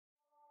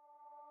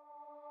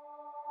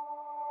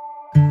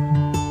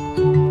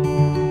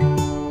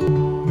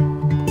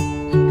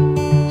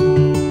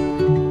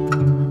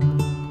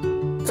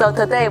So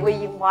today we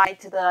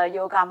invite the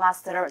Yoga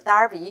Master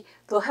Darby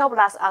to help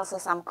us answer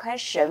some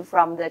questions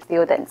from the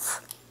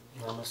students.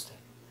 Namaste.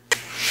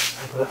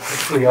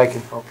 Hopefully I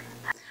can help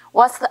you.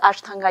 What's the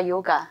Ashtanga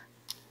Yoga?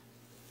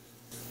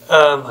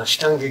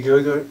 Ashtanga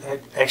Yoga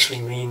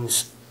actually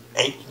means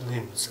 8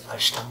 limbs,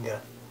 Ashtanga.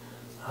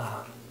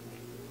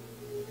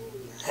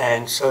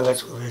 And so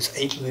there's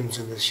 8 limbs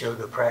in this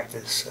yoga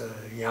practice,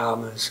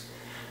 yamas,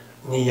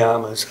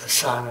 niyamas,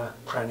 asana,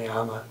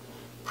 pranayama,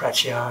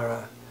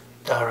 pratyahara,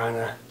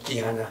 dharana,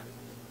 dhyana,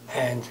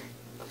 and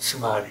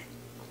samadhi.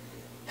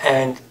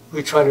 And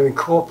we try to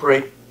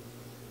incorporate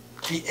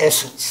the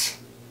essence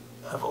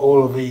of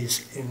all of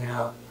these in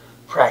our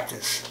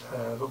practice.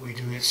 What we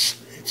do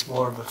is, it's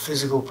more of a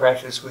physical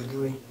practice we're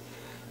doing,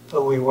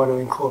 but we want to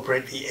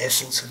incorporate the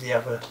essence of the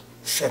other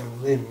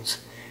 7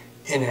 limbs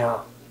in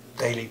our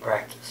daily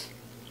practice.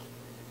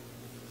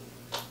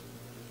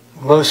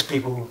 Most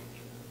people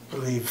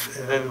believe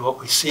that what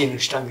we see in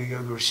Ashtanga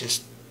Yoga is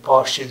just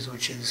postures,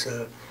 which is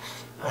a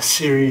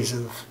series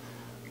of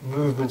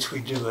movements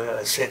we do,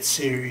 a set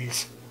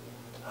series,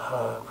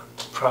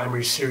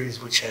 primary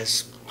series which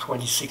has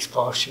 26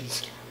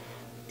 postures,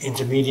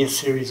 intermediate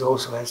series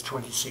also has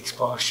 26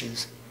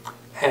 postures,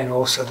 and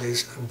also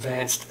there's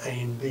advanced A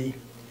and B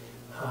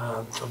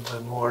for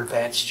the more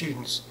advanced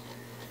students.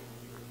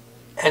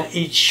 And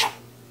each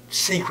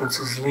sequence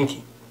is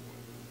linking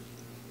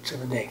to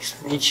the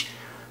next, and each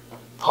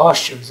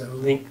posture is a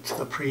link to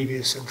the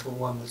previous and to the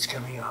one that's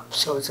coming up.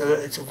 So it's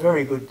a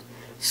very good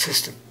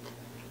system.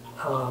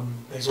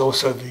 There's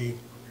also the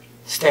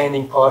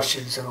standing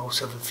postures and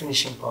also the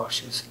finishing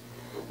postures.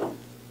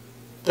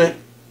 But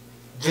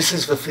this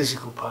is the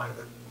physical part of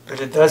it.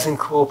 But it does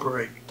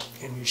incorporate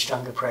in the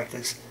Ashtanga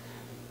practice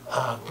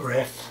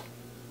breath,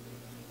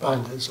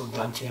 bandhas or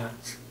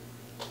dantyans,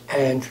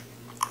 and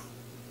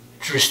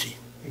drishti,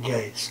 the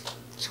gaze.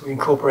 So we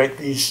incorporate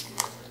these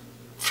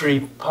 3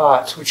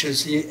 parts, which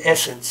is the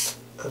essence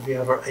of the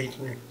other 8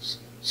 limbs.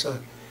 So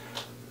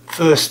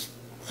first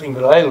thing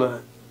that I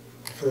learned,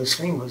 the first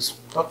thing was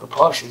not the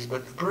postures,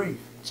 but the breathe.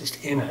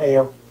 Just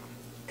inhale,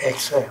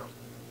 exhale.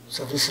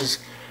 So this is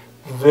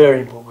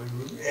very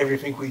important.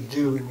 Everything we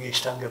do in the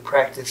Ashtanga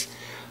practice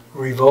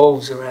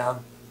revolves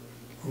around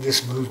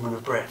this movement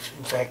of breath.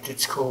 In fact,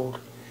 it's called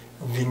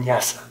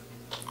vinyasa.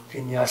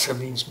 Vinyasa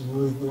means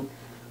movement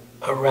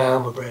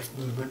around the breath,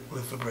 movement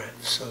with the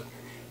breath. So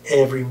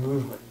every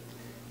movement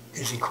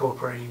is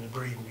incorporating the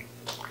breathing.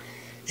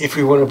 If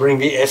we want to bring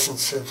the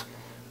essence of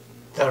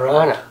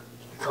dharana,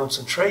 the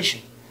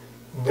concentration,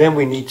 then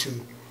we need to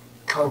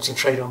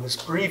concentrate on this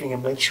breathing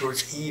and make sure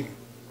it's even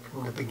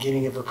from the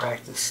beginning of the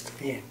practice to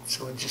the end.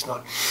 So we're just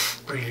not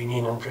breathing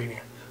in and breathing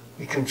out.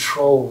 We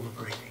control the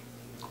breathing.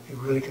 We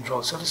really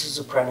control. So this is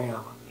a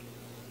pranayama.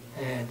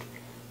 And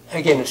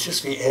again, it's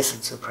just the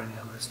essence of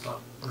pranayama. It's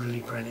not really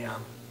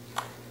pranayama.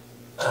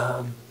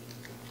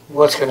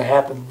 What's going to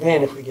happen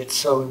then if we get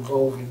so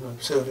involved in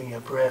observing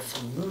our breath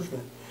and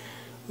movement,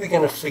 we're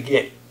going to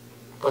forget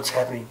what's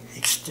happening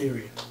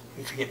exterior.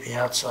 We forget the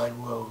outside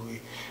world.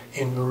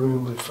 In the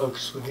room, we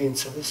focus within.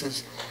 So this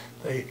is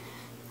the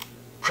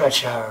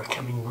pratyahara,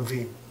 coming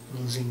within,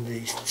 losing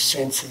the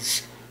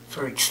senses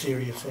for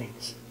exterior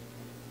things.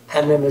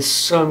 And then there's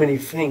so many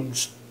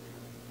things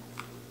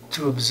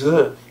to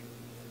observe,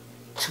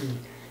 to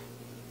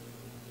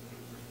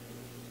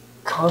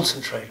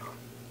concentrate on,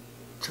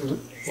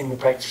 in the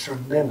practice to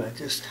remember,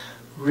 just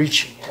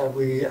reaching, how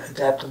we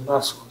adapt the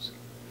muscles.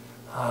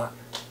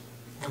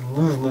 The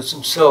movements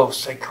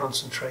themselves take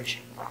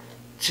concentration.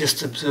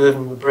 Just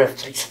observing the breath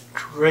takes a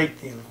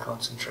great deal of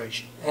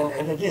concentration.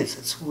 And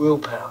it's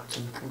willpower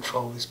to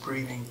control this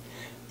breathing,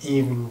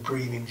 even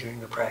breathing during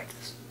the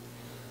practice.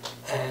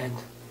 And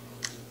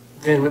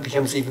then it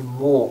becomes even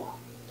more,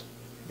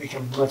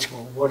 much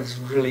more what is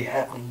really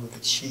happening with the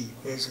chi.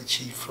 There's the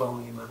chi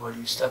flowing in my body.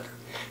 You start to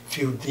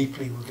feel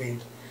deeply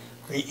within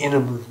the inner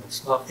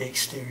movements, not the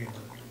exterior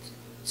movements.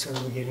 So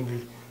we're getting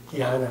the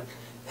dhyana,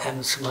 and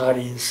the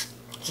samadhi is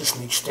just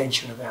an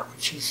extension of that,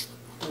 which is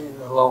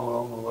a long,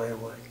 long way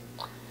away.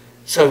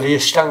 So the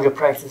Ashtanga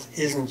practice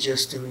isn't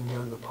just doing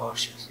yoga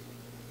postures.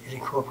 It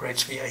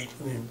incorporates the 8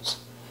 limbs.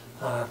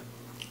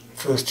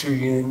 First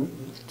two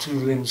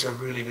limbs are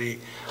really the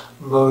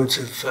modes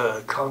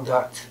of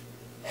conduct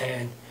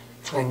and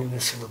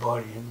cleanliness of the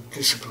body and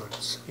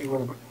disciplines. We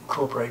want to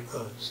incorporate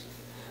those.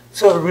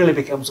 So it really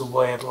becomes a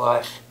way of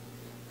life.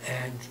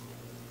 And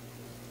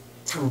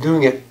from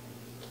doing it,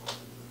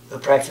 the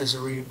practice,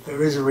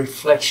 there is a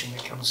reflection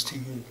that comes to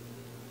you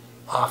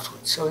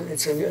afterwards. So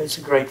it's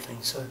a great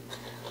thing. So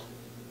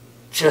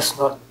just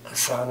not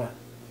asana,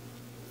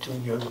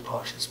 doing yoga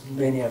postures,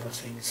 many other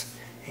things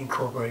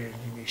incorporated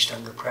in the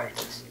Ashtanga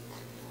practice.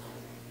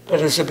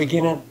 But as a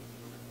beginner,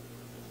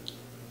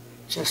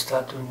 just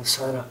start doing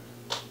asana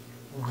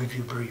with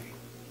your breathing.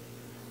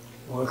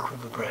 Work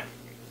with the breath.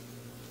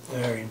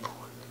 Very important.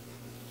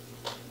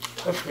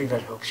 Hopefully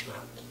that helps you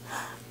out.